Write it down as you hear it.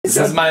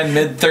This is my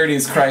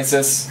mid-30s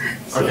crisis.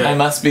 Okay. I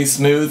must be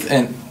smooth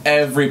in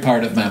every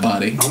part of my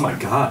body. Oh my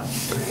god.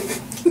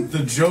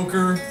 The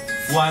Joker,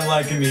 Fly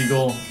Like an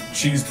Eagle,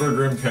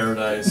 Cheeseburger in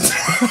Paradise.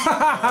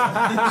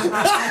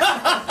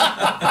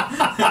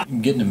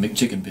 I'm getting a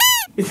McChicken.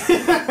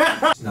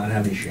 Not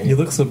having shame. You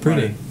look so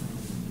pretty. Right.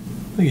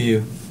 Look at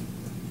you.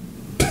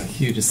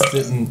 You just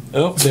sitting.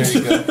 Oh, there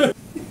you go.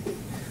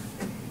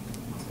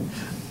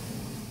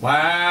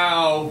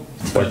 Wow.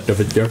 Part of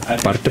chair,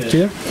 part of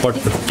chair, part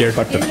of chair,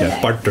 part of chair,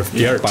 part of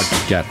chair, part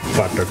of chair,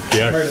 part of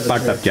chair,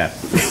 part of chair.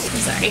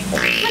 Sorry.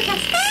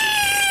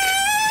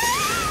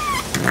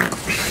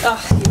 Oh,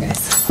 you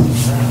guys.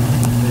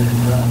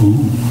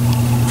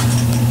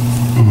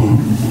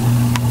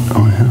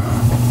 Oh yeah.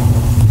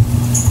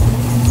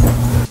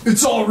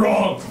 It's all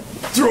wrong.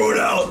 Throw it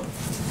out.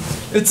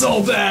 It's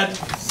all bad.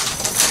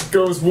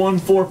 Goes 1,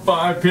 4,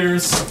 5,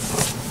 Pierce.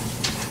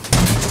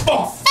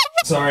 Oh,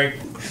 sorry.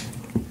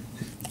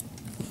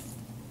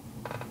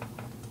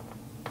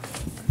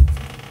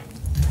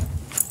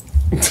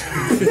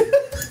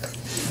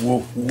 Whoa,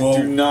 whoa.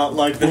 Do not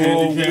like the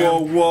handicap.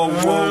 Whoa, whoa,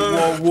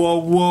 whoa, whoa,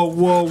 whoa,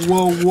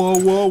 whoa, whoa, whoa,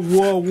 whoa,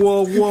 whoa,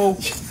 whoa, whoa.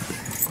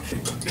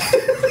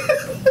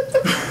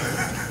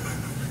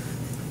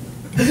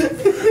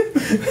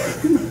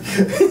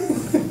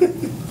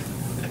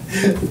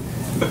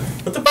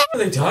 What the f are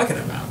they talking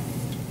about?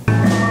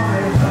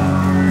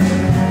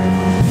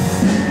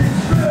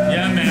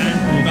 Yeah,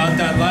 man, about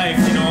that life,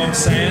 you know what I'm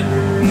saying?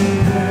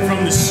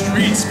 From the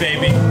streets,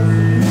 baby.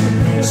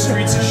 From the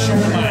streets of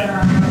Shoreline.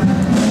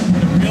 Where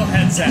the real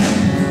heads at.